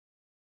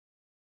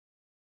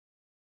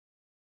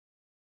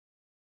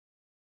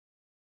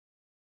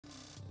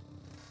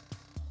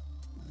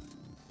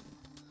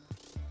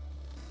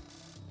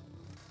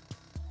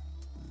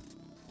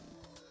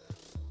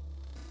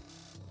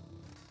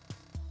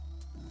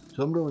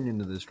So I'm going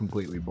into this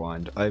completely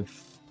blind. I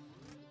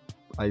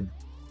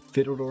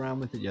fiddled around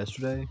with it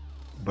yesterday,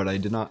 but I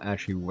did not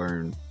actually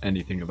learn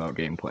anything about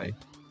gameplay.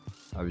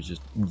 I was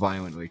just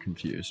violently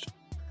confused.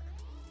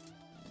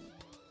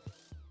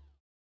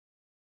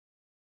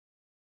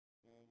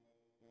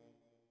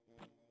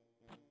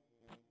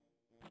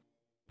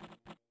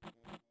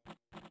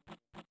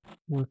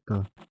 What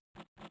the?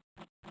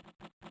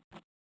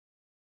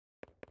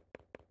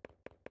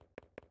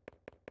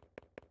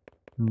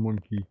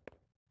 Monkey.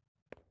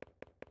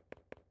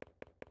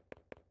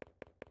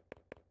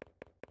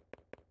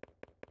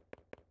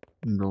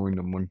 I'm going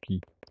to monkey.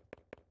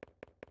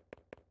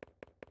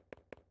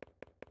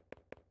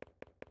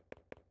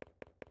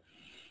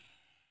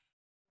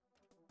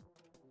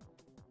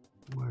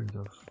 Where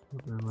the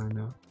fuck am I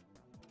now?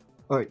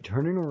 Alright,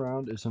 turning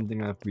around is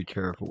something I have to be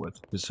careful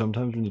with. Because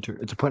sometimes when you turn,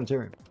 it's a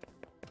planetarium.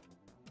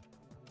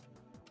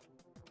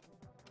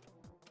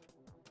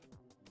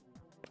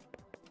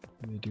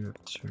 They do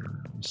have to turn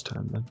around this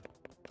time then.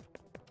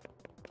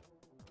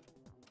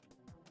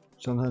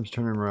 Sometimes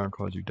turning around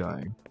causes you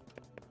dying.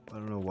 I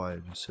don't know why I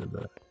just said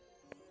that.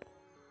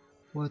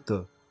 What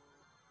the?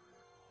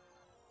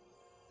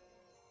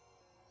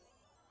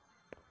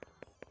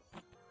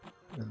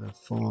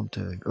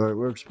 Elefante. Alright,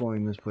 we're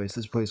exploring this place.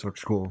 This place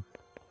looks cool.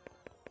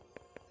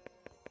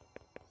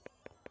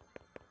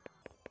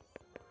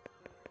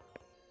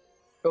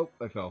 Oh,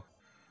 I fell.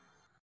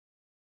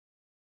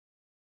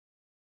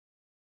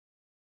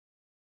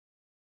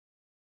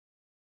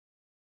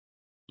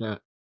 Yeah,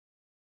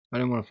 I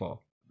didn't want to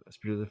fall. That's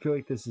because I feel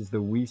like this is the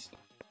least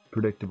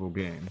predictable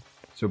game.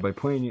 So by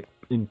playing it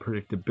in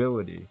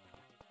predictability,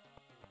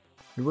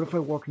 what if I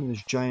walk into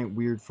this giant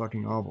weird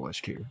fucking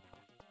obelisk here?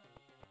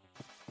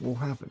 What will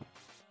happen?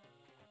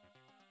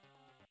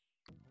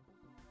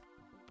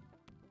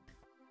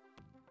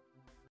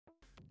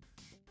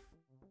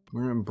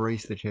 We're gonna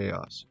embrace the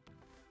chaos.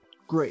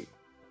 Great,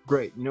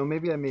 great. You know,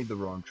 maybe I made the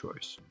wrong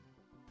choice.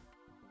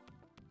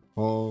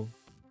 Oh.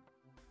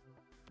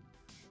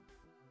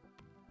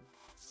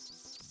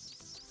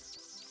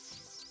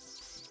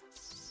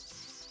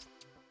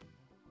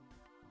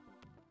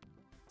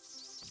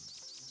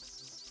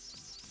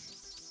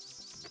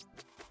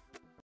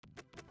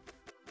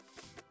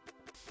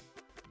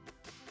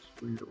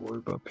 Weird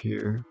orb up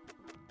here.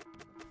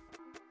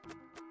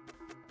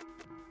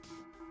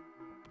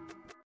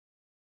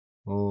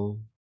 Oh.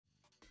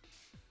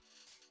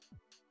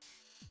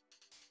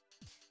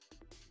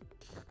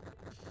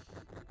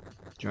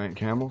 Giant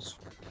camels?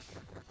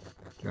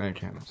 Giant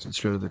camels. Let's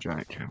go to the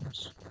giant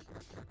camels.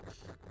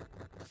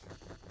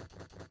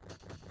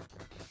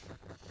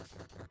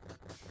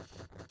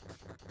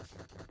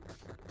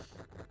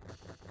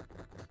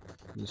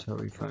 This is how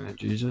we find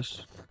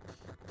Jesus.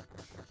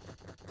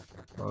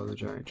 Follow the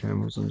giant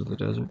camels into the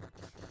desert.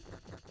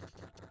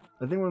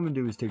 I think what I'm going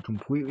to do is take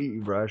completely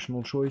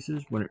irrational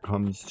choices when it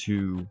comes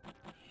to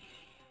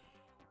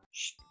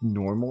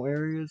normal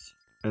areas,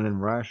 and then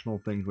rational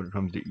things when it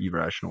comes to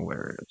irrational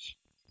areas.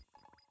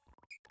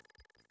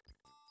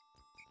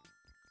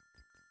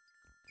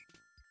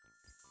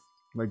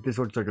 Like, this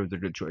looks like it was a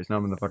good choice. Now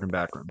I'm in the fucking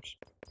back rooms.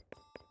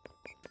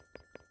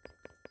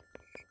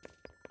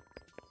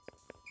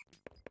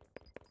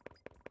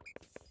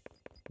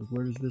 Like,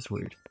 where does this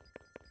lead?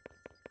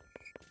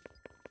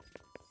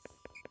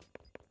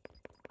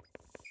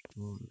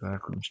 Oh, the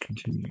back rooms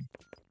continue.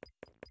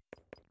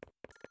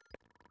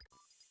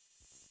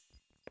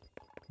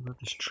 What about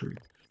this tree?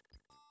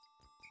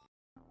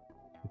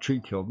 The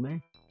tree killed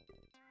me?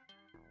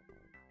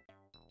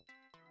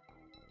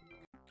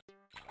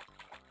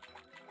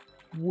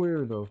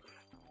 Where the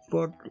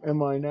fuck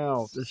am I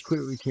now? This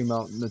clearly came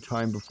out in the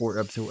time before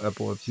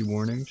epilepsy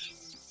warnings.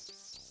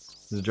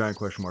 There's a giant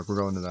question mark. We're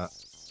going to that.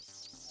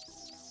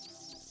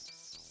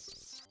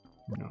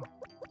 No.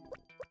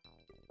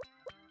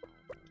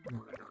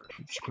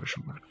 This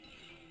question mark.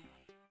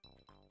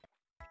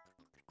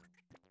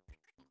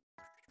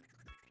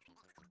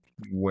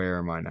 Where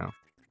am I now?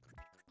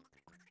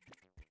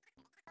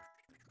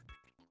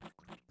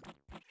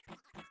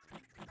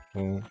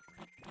 Oh.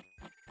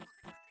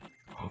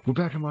 We're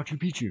back in Machu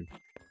Picchu.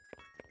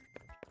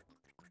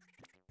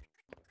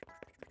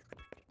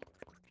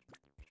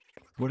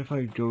 What if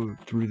I go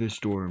through this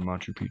door in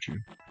Machu Picchu?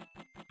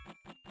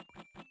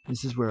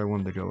 This is where I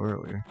wanted to go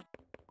earlier.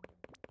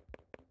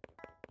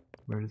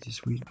 Where does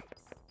this lead?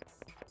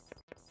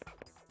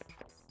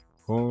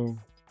 Oh.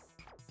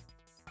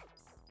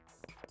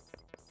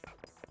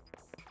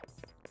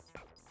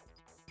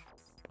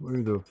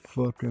 Where the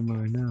fuck am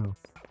I now?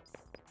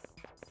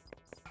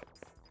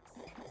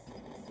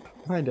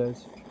 Hi, Des.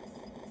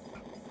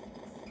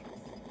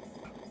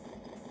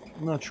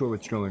 I'm not sure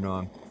what's going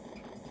on.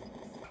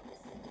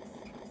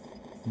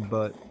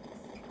 But,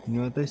 you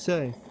know what they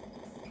say.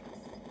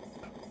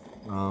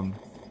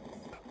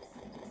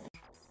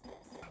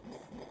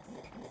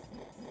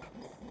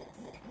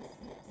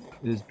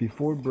 It is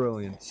before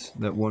brilliance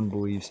that one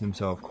believes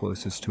himself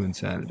closest to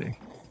insanity.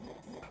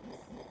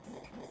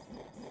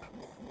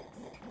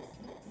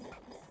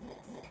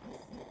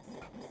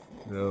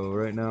 So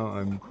right now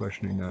I'm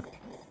questioning that.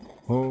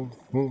 Oh,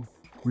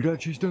 we gotta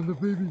chase down the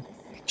baby!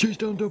 Chase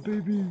down the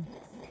baby!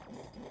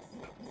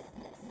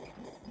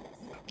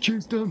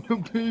 Chase down the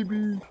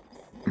baby!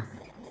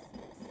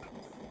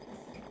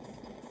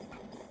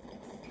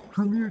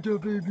 Come here, the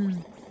baby!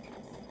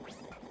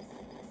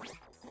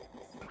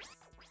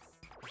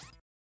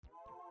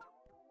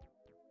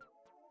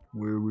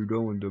 Where are we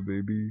going, the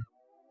baby?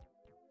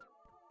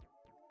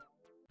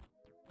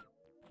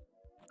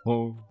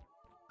 Oh.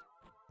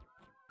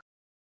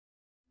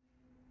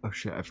 Oh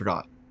shit, I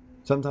forgot.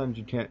 Sometimes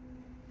you can't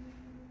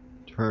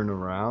turn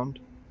around.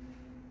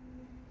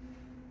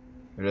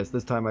 I guess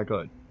this time I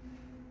could.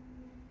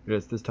 I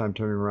guess this time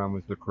turning around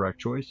was the correct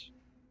choice.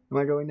 Am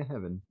I going to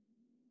heaven?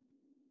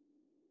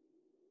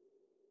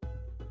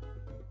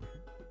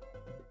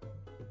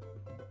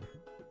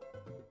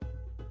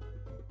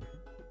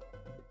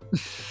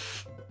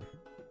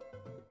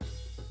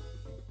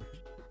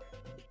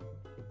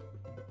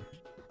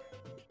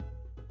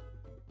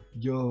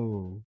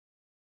 Yo,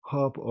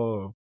 hop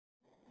up.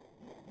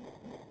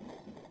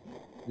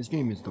 This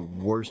game is the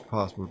worst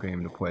possible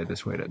game to play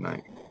this late at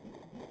night.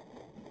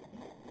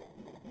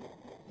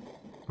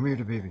 Come here,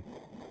 the baby.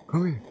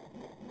 Come here.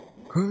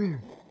 Come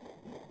here.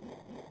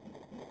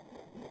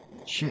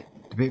 Shit,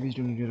 the baby's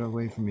gonna get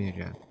away from me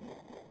again.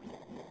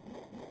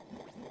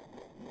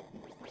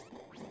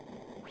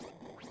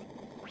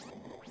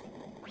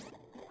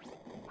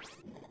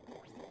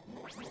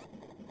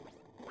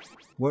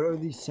 What are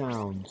these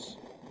sounds?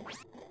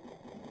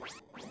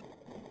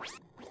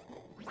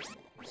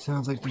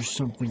 Sounds like there's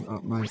something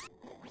up my...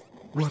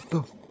 What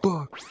the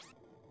fuck?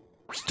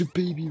 It's the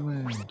baby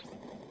land.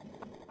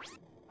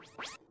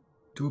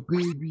 The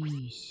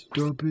babies.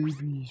 The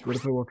babies. What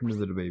if I walk into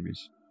the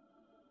babies?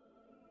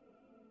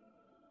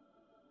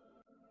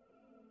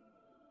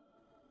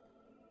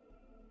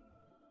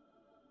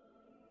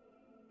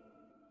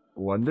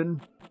 London?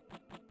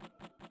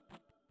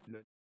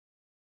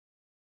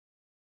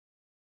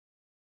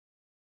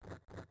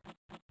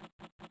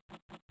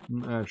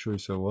 I'm actually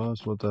so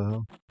lost. What the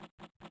hell?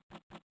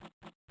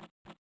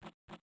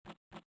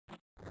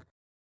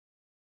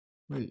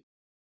 Wait,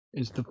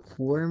 is the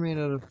floor made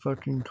out of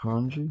fucking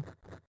kanji?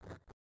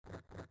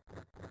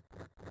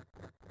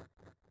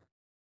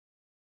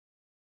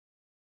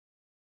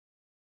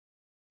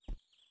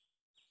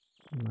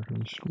 I'm not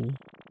in school.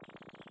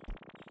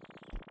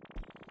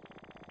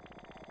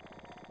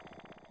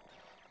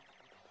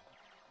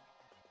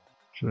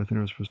 So I think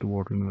I was supposed to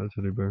walk into that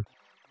teddy bear.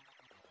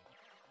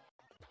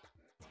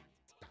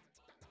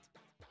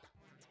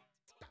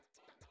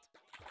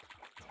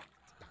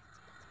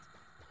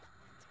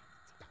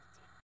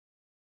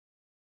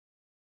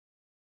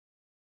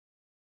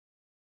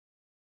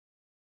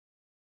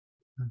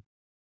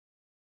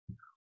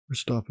 We're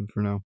stopping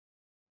for now.